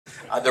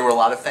There were a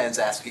lot of fans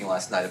asking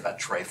last night about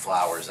Trey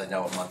Flowers. I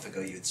know a month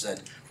ago you had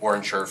said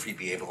weren't sure if he'd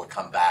be able to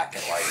come back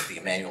in light of the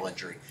Emmanuel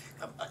injury.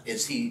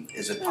 Is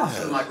it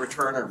possible he might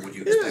return, or would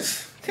you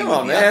expect he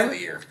would be out for the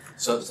year?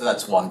 So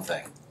that's one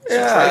thing.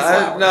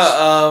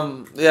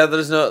 So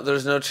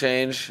there's no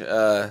change.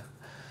 I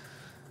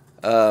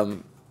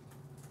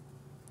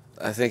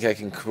think I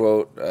can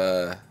quote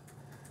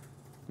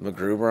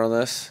McGruber on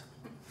this.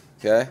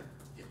 Okay,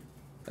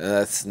 and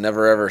that's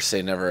never ever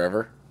say never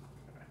ever.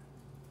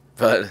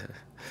 But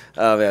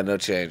no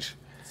change.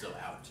 So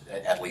out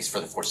at least for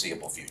the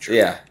foreseeable future.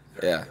 Yeah,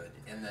 Very good.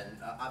 And then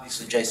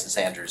obviously Jason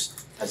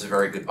Sanders has a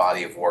very good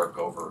body of work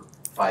over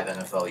 5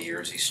 NFL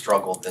years. He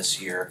struggled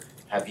this year.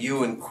 Have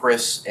you and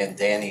Chris and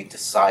Danny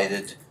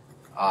decided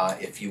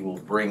if you will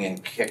bring in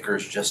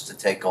kickers just to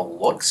take a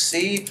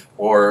look-see,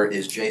 or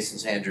is Jason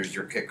Sanders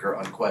your kicker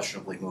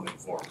unquestionably moving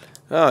forward?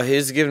 Oh,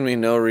 he's given me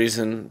no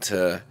reason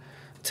to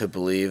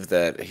believe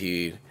that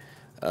he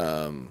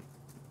won't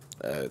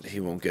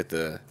get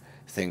the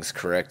things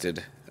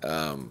corrected.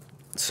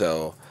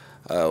 So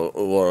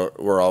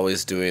we're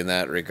always doing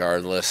that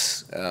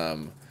regardless,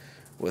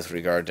 with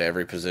regard to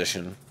every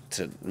position,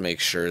 to make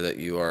sure that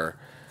you are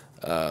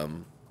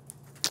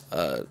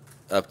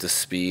up to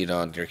speed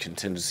on your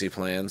contingency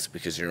plans,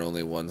 because you're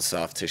only one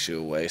soft tissue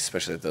away,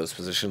 especially at those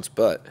positions.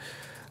 But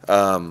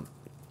I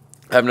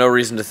have no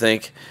reason to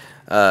think,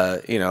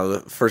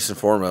 first and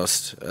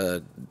foremost,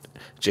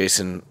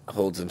 Jason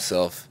holds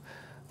himself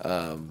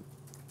to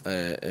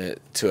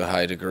a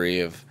high degree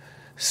of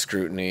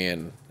scrutiny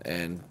and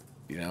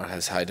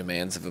has high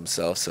demands of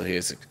himself, so he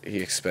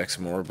expects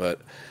more. But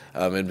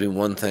it'd be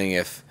one thing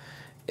if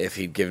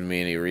he'd given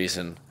me any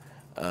reason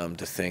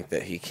to think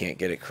that he can't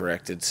get it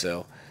corrected.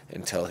 So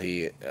until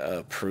he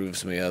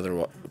proves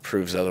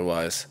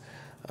otherwise,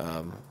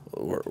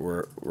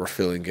 we're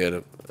feeling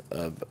good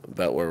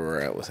about where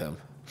we're at with him.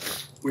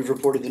 We've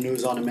reported the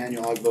news on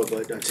Emmanuel Ogbo,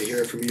 but to hear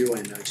it from you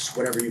and just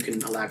whatever you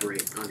can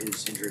elaborate on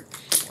his injury.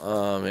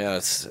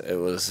 It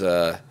was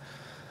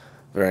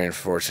very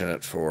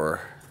unfortunate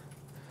for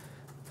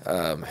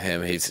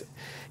him. He's,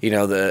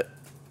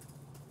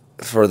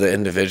 for the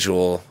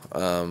individual,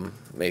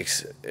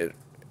 makes it.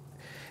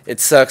 It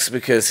sucks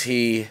because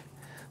he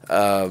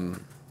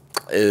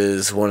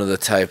is one of the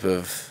type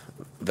of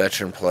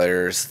veteran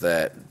players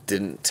that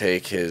didn't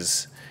take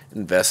his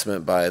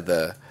investment by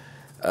the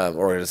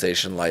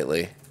organization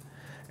lightly,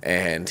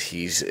 and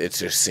it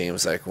just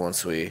seems like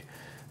once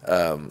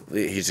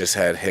he's just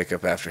had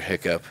hiccup after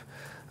hiccup.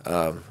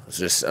 It's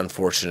just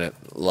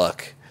unfortunate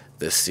luck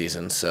this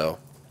season. So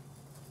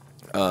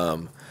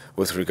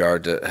with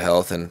regard to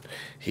health, and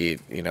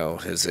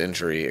his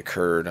injury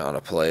occurred on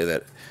a play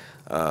that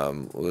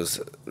was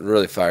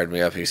really fired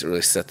me up. He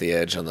really set the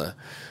edge on the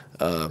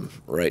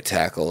right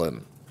tackle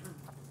and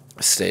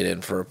stayed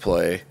in for a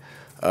play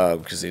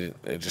because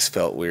it just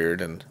felt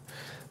weird. And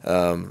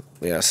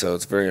so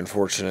it's very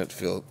unfortunate.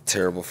 Feel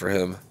terrible for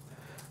him.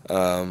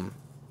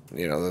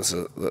 That's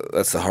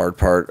the hard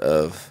part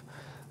of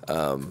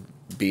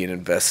being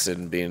invested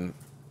and being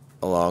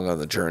along on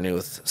the journey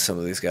with some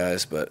of these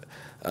guys. But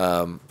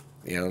I'm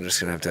just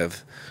gonna have to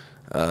have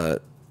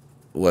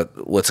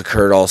what's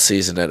occurred all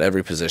season at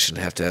every position.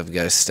 Have to have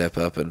guys step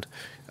up and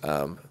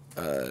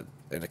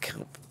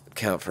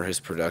account for his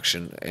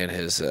production and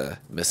his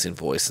missing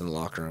voice in the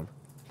locker room.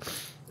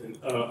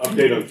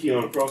 Update on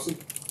Keon Crossen?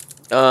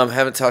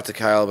 Haven't talked to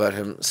Kyle about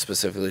him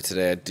specifically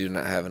today. I do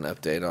not have an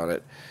update on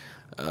it.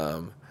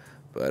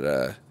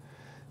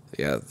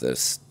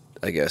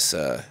 I guess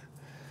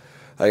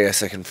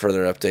I can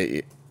further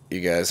update you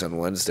guys on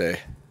Wednesday.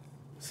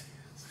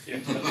 Yeah,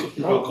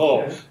 we'll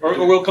call,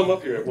 or we'll come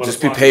up here at 1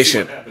 Just be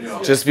patient.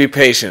 Just be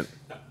patient.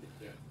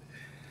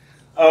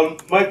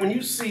 Mike, when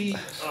you see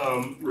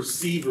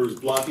receivers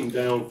blocking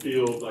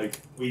downfield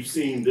like we've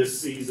seen this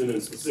season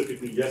and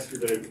specifically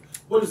yesterday,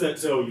 what does that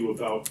tell you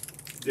about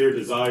their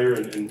desire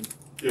and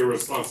their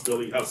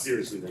responsibility, how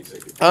seriously they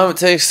take it?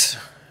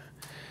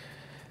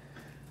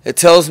 It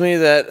tells me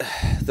that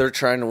they're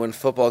trying to win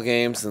football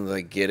games and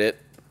they get it.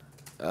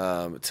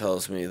 It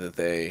tells me that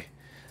they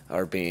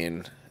are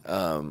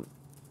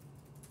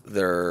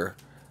they're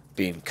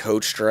being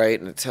coached right,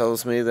 and it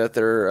tells me that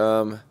they're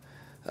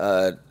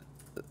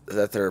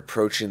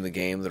approaching the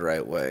game the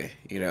right way.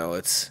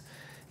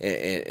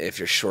 If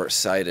you're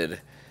short-sighted,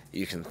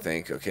 you can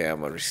think, okay,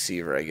 I'm a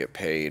receiver, I get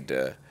paid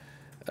to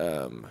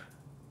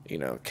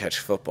catch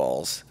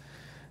footballs,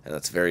 and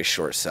that's very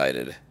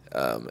short-sighted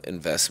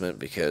investment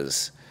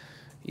because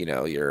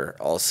you're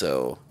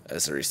also,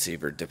 as a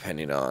receiver,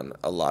 depending on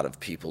a lot of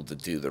people to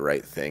do the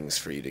right things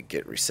for you to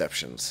get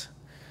receptions.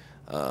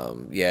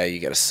 You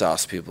got to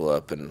sauce people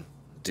up and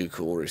do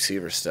cool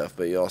receiver stuff,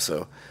 but you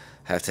also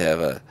have to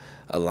have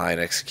a line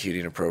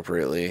executing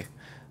appropriately,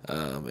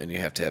 and you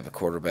have to have a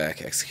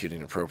quarterback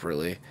executing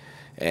appropriately,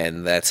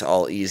 and that's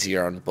all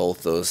easier on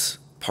both those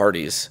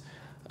parties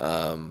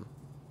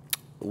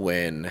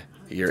when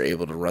you're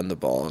able to run the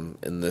ball.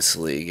 In this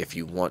league, if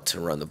you want to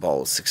run the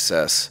ball with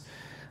success,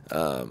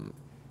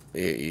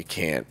 you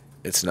can't.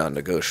 It's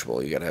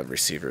non-negotiable. You got to have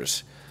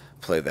receivers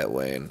played that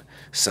way and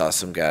saw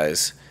some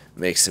guys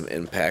make some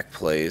impact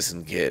plays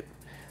and get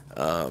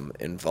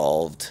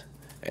involved.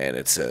 And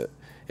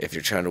if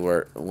you're trying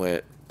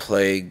to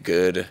play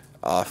good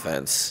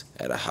offense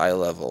at a high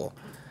level,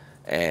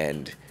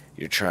 and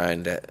you're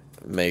trying to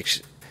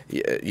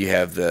you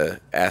have the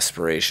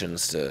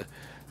aspirations to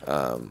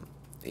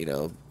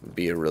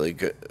be a really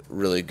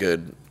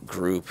good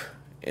group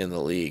in the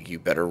league, you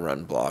better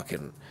run block,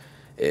 and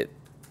it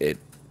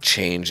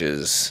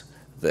changes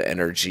the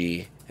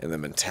energy and the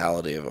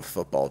mentality of a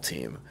football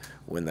team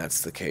when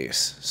that's the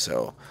case.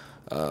 So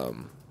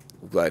I'm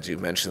glad you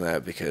mentioned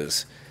that,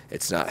 because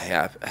it's not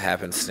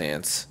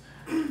happenstance.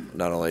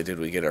 Not only did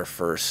we get our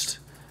first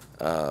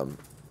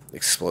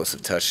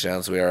explosive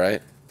touchdowns, we all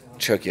right?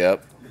 Choke you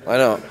up? I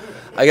know.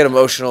 I get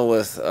emotional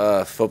with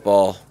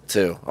football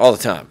too, all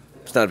the time.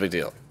 It's not a big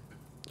deal.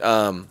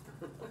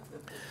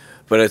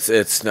 But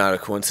it's not a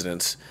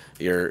coincidence.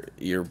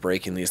 You're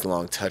breaking these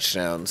long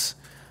touchdowns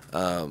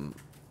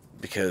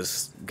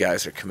because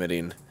guys are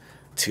committing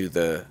to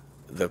the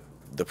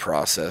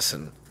process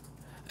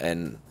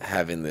and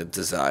having the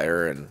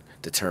desire and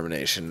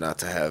determination not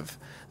to have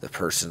the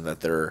person that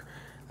they're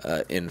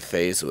in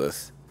phase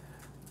with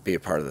be a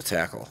part of the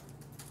tackle.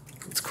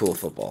 It's cool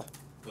football.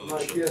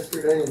 Mike,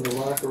 yesterday in the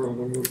locker room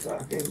when you were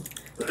talking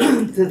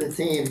to the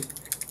team,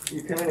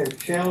 you kind of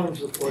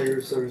challenged the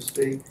players, so to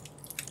speak.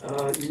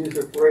 You used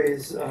a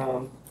phrase,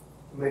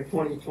 make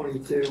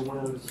 2022 one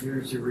of those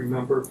years you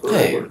remember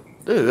forever.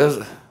 Hey,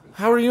 dude,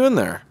 how are you in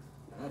there?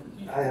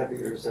 I have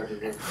ears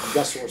everywhere.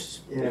 Got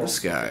sources. Yeah. This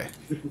guy.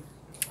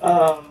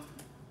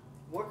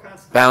 What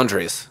constitutes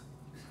Boundaries.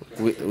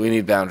 We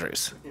need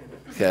boundaries.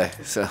 Okay,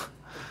 so.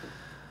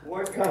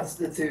 What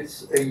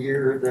constitutes a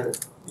year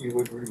that you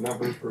would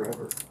remember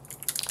forever?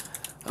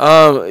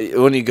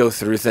 When you go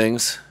through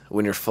things,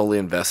 when you're fully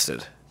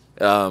invested.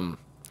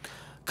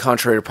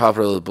 Contrary to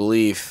popular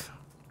belief,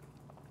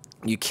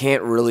 you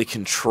can't really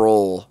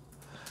control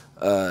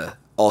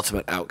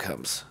ultimate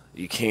outcomes.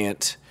 You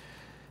can't,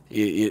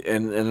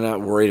 and I'm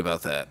not worried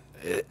about that.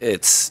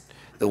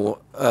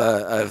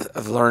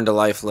 I've learned a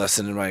life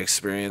lesson in my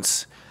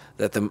experience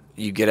that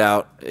you get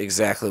out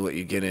exactly what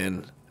you get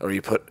in, or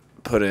you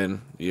put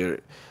in,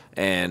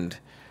 and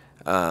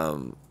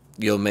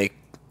you'll make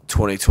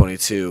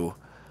 2022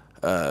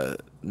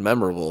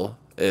 memorable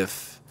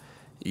if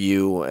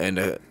you and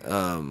a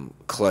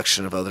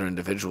collection of other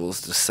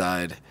individuals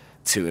decide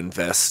to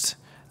invest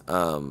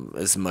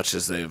as much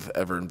as they've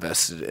ever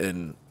invested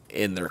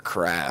in their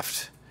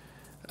craft,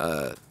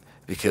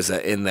 because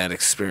in that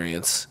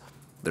experience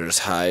there's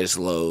highs,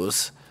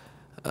 lows,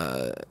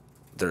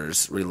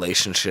 there's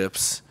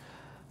relationships,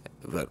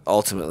 but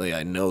ultimately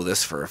I know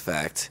this for a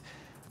fact,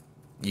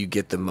 you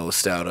get the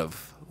most out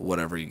of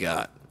whatever you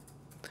got,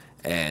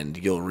 and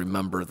you'll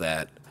remember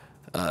that.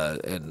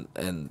 And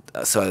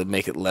so I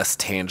make it less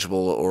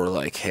tangible, or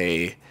like,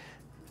 hey,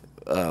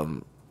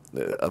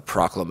 a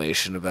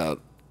proclamation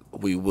about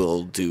we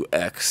will do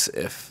X.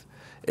 If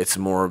it's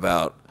more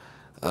about,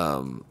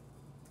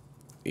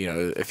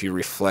 if you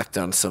reflect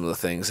on some of the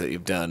things that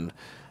you've done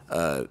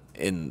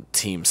in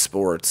team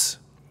sports,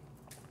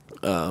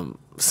 some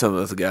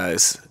of the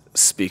guys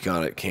speak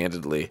on it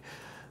candidly.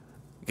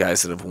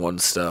 Guys that have won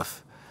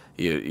stuff,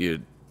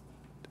 and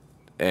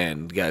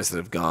guys that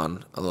have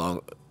gone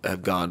to the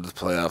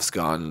playoffs,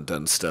 gone and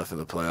done stuff in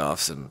the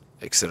playoffs, and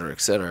et cetera,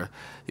 et cetera.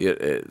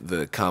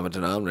 The common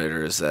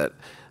denominator is that,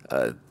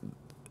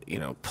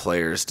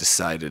 players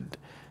decided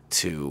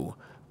to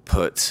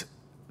put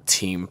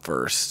team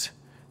first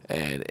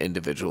and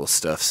individual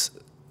stuff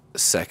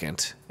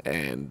second,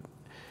 and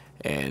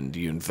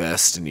you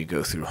invest and you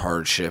go through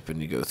hardship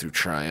and you go through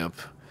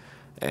triumph,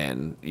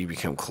 and you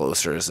become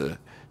closer as a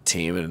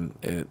team, and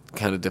it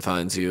kind of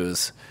defines you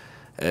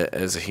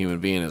as a human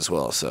being as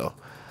well. So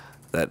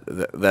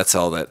that's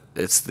all that.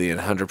 It's the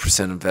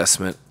 100%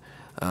 investment,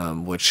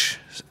 which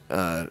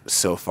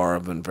so far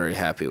I've been very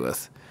happy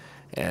with,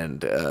 and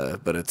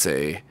but it's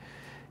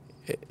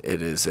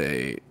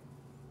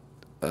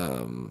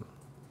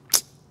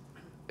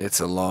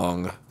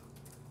long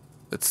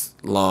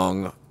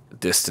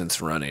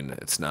distance running.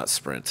 It's not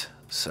sprint,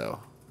 so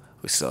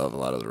we still have a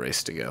lot of the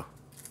race to go.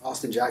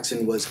 Austin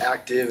Jackson was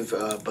active,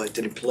 but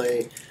didn't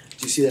play.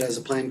 Do you see that as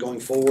a plan going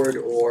forward,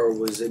 or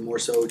was it more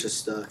so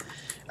just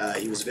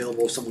he was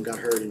available if someone got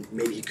hurt and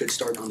maybe he could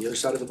start on the other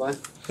side of the bye?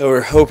 No,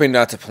 we're hoping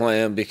not to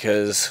play him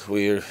because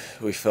we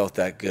felt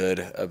that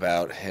good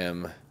about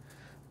him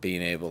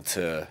being able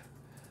to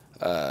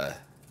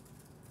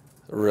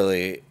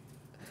really.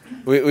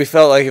 We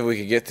felt like if we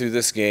could get through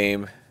this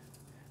game,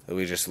 that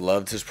we just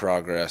loved his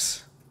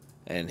progress,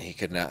 and he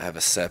could not have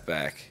a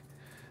setback.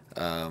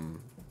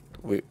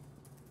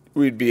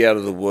 We'd be out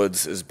of the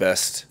woods as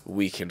best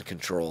we can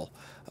control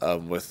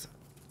with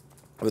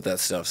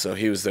that stuff. So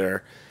he was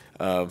there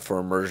for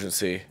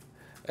emergency,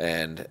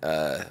 and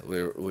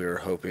we were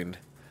hoping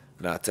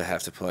not to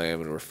have to play him,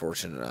 and we're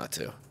fortunate not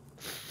to.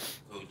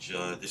 Coach,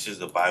 this is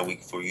the bye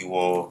week for you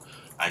all.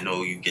 I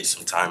know you get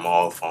some time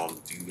off.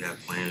 Do you have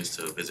plans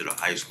to visit a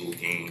high school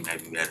game?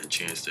 Have you had a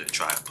chance to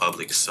try a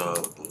public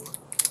sub?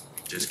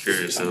 Just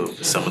curious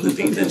of some of the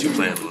things that you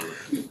plan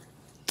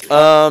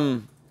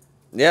on.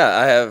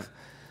 Yeah,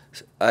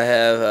 I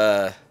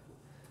have.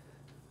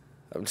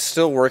 I'm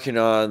still working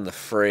on the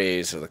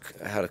phrase or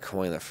how to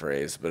coin the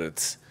phrase, but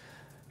it's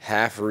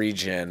half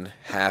regen,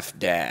 half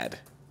dad.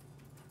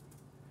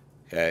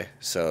 Okay,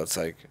 so it's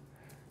like,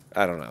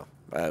 I don't know.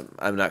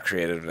 I'm not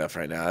creative enough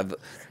right now.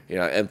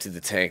 I emptied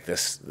the tank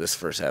this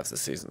first half of the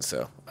season,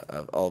 so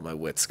all of my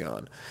wit's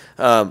gone.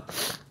 But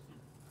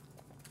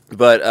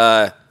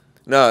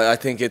no, I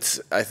think it's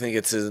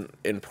an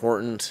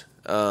important.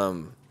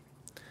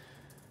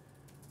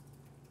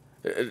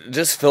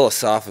 Just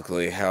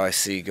philosophically, how I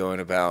see going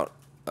about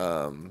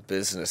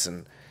business,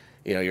 and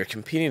you're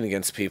competing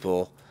against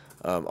people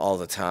all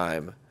the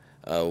time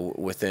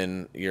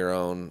within your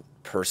own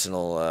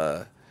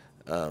personal,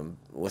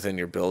 within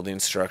your building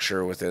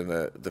structure, within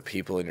the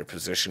people in your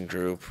position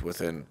group,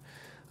 within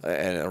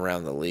and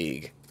around the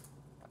league,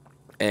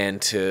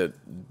 and to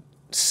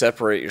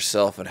separate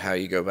yourself and how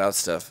you go about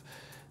stuff.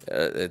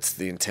 It's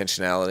the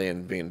intentionality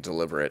and being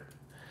deliberate,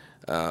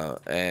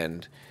 but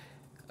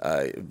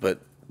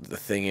the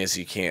thing is,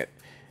 you can't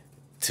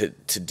to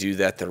do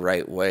that the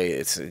right way.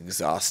 It's an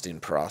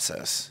exhausting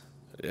process.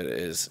 It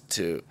is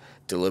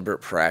deliberate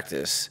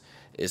practice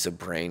is a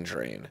brain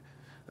drain,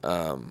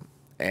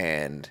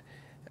 and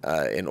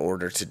in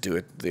order to do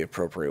it the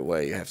appropriate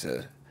way, you have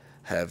to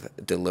have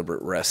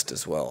deliberate rest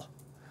as well.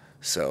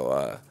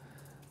 So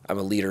I'm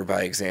a leader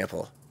by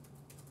example,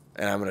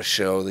 and I'm going to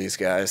show these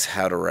guys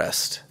how to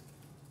rest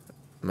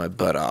my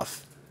butt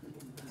off.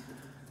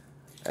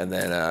 And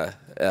then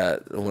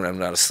when I'm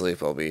not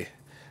asleep, I'll be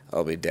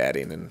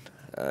dadding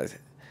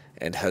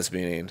and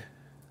husbanding.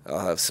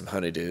 I'll have some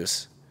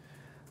honeydews.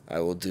 I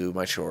will do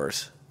my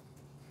chores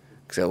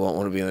because I won't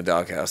want to be in the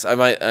doghouse. I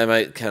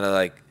might kind of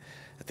like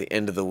at the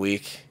end of the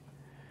week,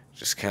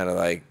 just kind of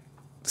like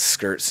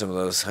skirt some of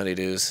those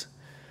honeydews,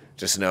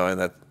 just knowing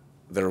that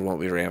there won't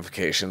be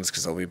ramifications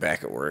because I'll be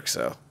back at work.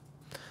 So,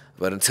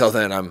 but until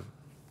then, I'm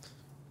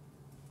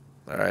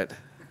all right.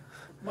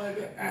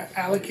 Mike,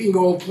 Alec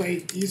Ingold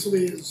played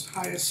easily his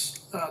highest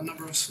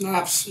number of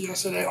snaps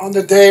yesterday on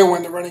the day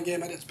when the running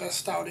game had its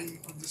best outing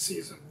of the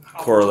season.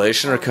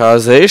 Correlation or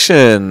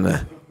causation?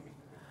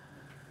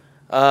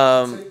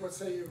 What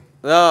say you?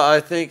 No, I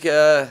think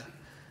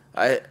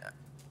I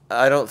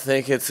don't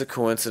think it's a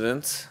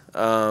coincidence.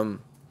 We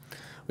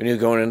knew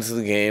going into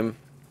the game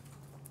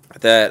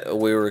that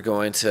we were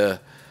going to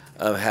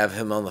have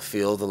him on the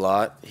field a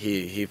lot.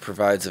 He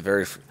provides a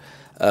very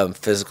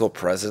physical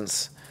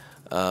presence.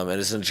 And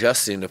it's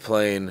adjusting to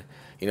playing.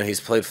 He's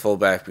played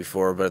fullback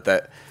before,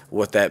 but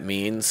what that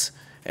means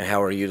and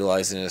how we're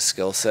utilizing his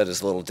skill set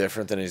is a little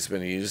different than he's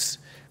been used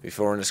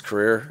before in his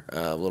career.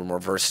 A little more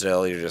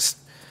versatile. He's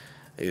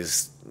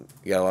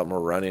got a lot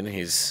more running.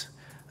 He's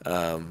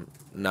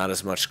not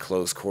as much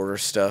close quarter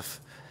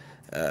stuff,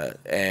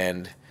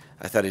 and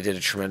I thought he did a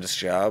tremendous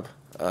job.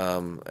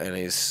 And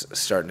he's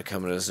starting to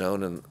come in his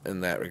own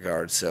in that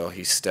regard. So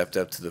he stepped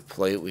up to the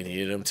plate. We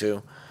needed him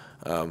to.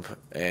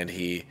 And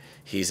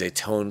he's a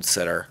tone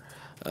setter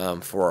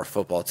for our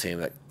football team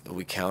that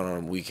we count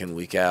on week in,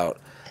 week out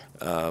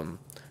to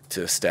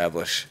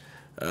establish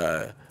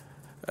and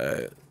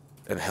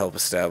help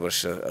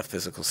establish a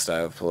physical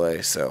style of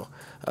play. So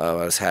I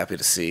was happy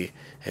to see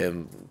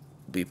him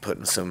be put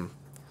in some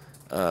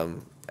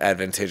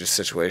advantageous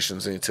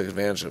situations, and he took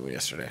advantage of them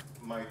yesterday.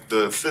 Mike,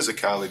 the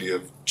physicality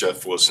of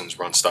Jeff Wilson's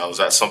run style, is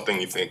that something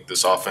you think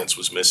this offense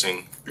was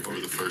missing over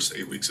the first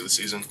 8 weeks of the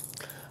season?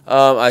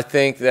 I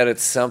think that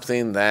it's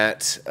something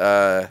that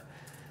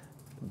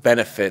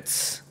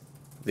benefits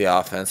the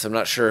offense. I'm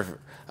not sure if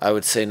I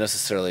would say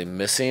necessarily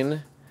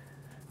missing,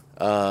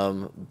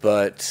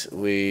 but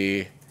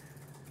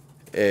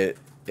it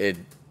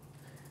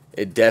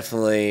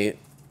definitely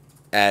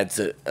adds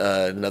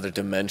another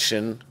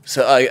dimension.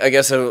 So I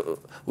guess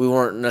we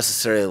weren't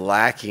necessarily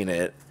lacking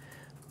it,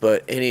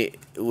 but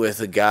with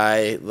a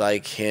guy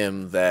like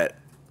him that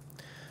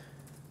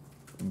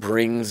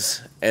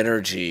brings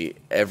energy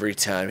every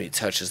time he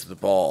touches the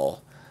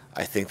ball,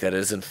 I think that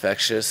is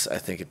infectious. I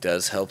think it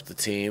does help the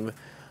team.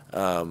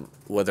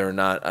 Whether or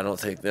not, I don't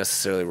think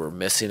necessarily we're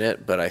missing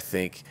it, but I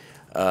think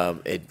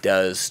it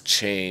does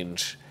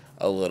change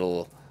a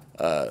little.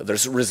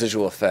 There's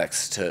residual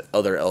effects to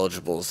other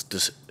eligibles,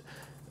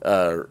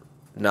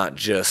 not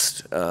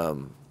just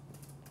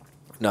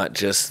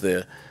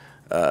the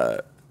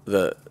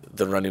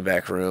running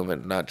back room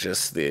and not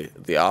just the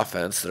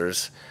offense.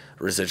 There's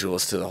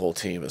residuals to the whole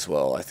team as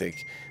well. I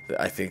think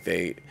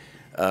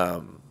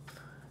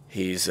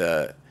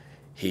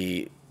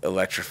he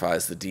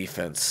electrifies the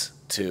defense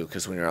too,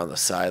 because when you're on the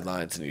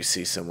sidelines and you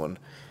see someone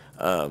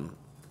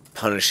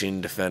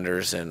punishing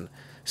defenders and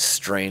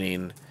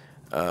straining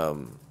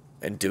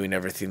and doing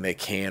everything they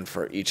can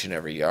for each and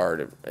every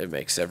yard, it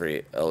makes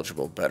every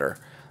eligible better.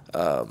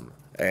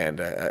 And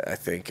I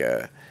think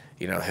him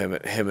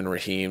and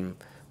Raheem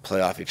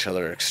play off each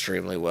other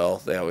extremely well.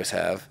 They always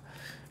have.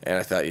 And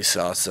I thought you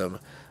saw some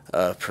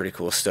pretty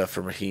cool stuff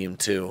from Raheem,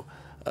 too,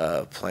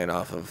 playing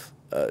off of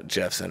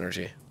Jeff's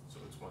energy. So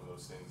it's one of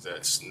those things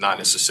that's not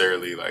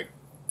necessarily like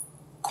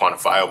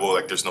quantifiable.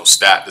 Like there's no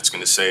stat that's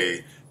going to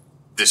say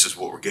this is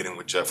what we're getting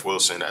with Jeff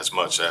Wilson as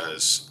much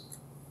as.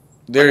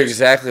 They're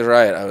exactly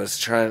right.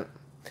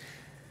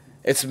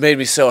 It's made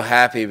me so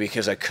happy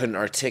because I couldn't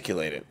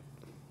articulate it.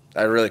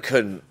 I really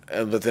couldn't.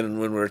 But then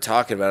when we were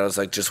talking about it, I was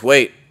like, just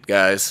wait,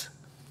 guys.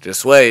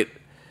 Just wait.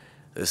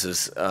 This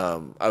is,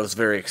 I was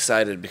very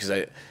excited because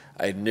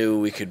I knew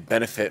we could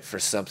benefit for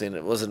something.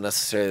 It wasn't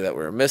necessarily that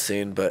we were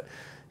missing, but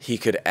he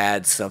could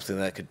add something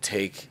that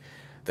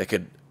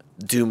could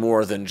do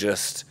more than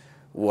just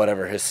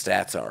whatever his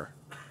stats are.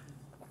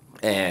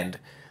 And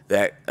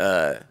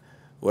that,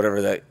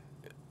 whatever that,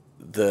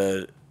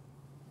 the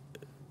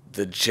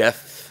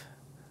Jeff,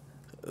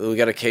 we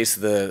got a case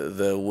of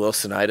the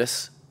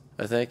Wilsonitis,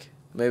 I think,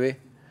 maybe.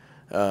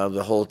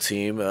 The whole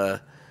team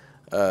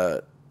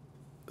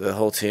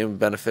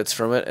benefits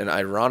from it, and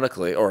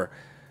ironically, or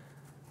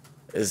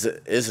is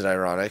it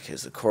ironic?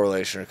 Is it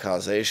correlation or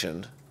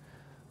causation?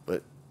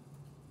 But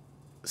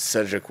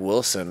Cedric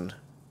Wilson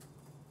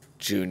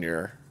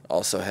Jr.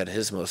 also had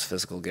his most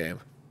physical game,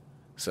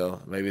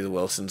 so maybe the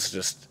Wilsons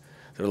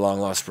they're long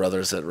lost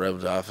brothers that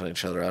rubbed off on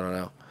each other. I don't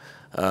know,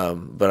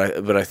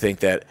 but I think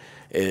that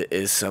it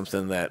is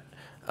something that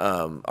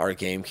our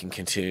game can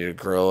continue to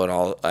grow in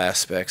all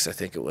aspects. I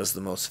think it was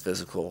the most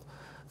physical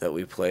that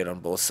we played on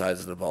both sides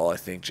of the ball. I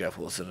think Jeff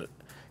Wilson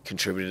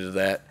contributed to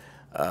that.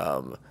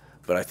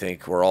 But I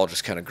think we're all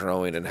just kind of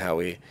growing in how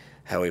we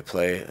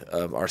play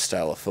our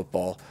style of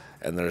football.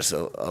 And there's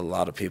a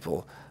lot of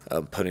people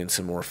putting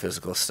some more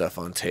physical stuff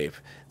on tape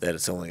that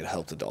it's only going to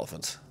help the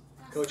Dolphins.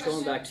 Coach,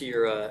 going back to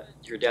your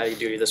daddy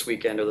duty this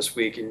weekend or this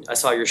week, and I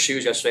saw your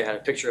shoes yesterday had a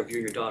picture of you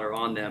and your daughter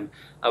on them.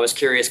 I was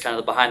curious kind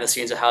of the behind the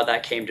scenes of how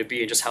that came to be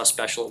and just how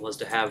special it was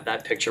to have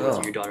that picture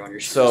with your daughter on your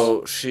shoes.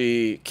 So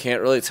she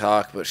can't really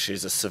talk, but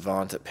she's a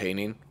savant at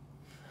painting.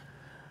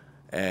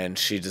 And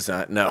she does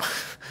not know.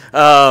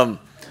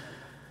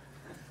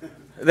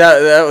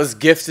 That was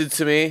gifted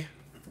to me.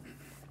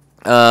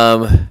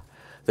 That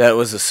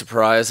was a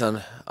surprise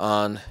on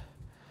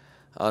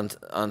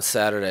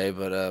Saturday,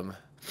 but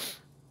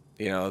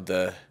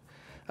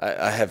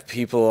I have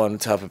people on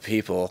top of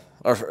people.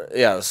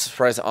 It was a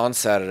surprise on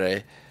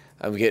Saturday.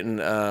 I'm getting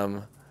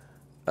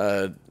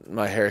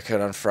my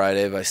haircut on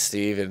Friday by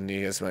Steve, and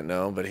you guys might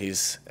know him, but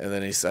he's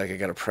like, I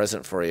got a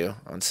present for you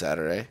on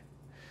Saturday.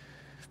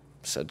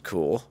 Said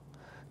cool.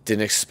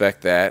 Didn't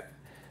expect that.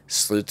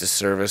 Salute to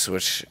service,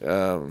 which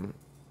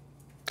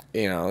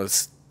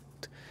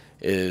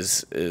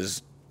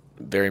is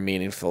very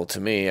meaningful to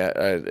me.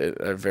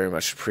 I very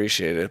much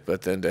appreciate it.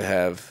 But then to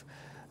have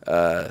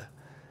a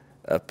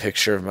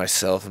picture of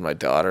myself and my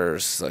daughter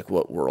is like,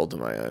 what world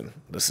am I in?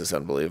 This is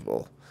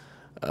unbelievable.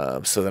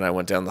 So then I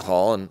went down the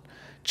hall and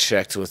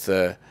checked with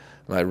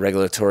my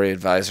regulatory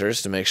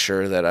advisors to make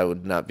sure that I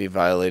would not be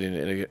violating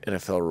any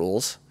NFL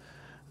rules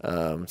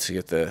to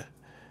get the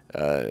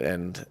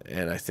and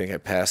I think I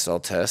passed all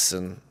tests,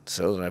 and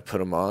so then I put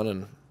them on,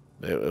 and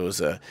it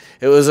was a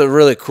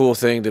really cool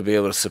thing to be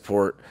able to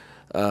support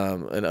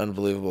an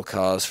unbelievable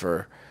cause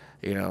for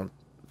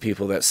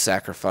people that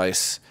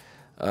sacrifice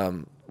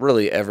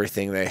really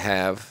everything they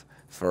have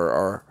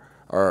for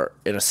our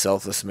in a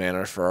selfless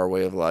manner for our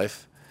way of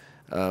life,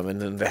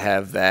 and then to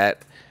have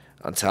that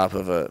on top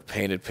of a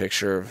painted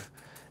picture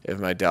of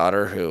my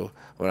daughter, who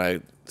when I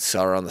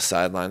saw her on the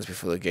sidelines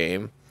before the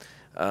game,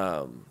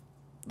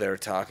 they were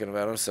talking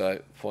about him, so I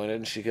pointed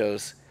and she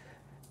goes,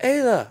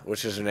 Ayla,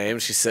 which is her name.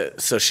 She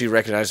said, so she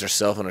recognized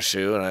herself on a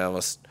shoe, and I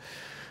almost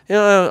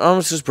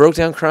just broke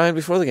down crying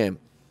before the game.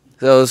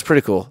 So it was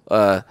pretty cool,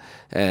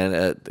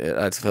 and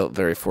I felt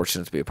very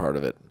fortunate to be a part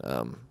of it.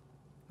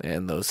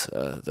 And those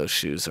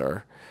shoes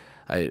are,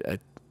 I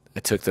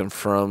took them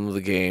from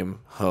the game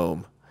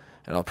home,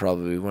 and I'll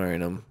probably be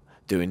wearing them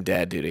doing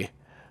dad duty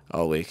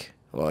all week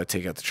while I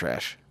take out the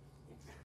trash.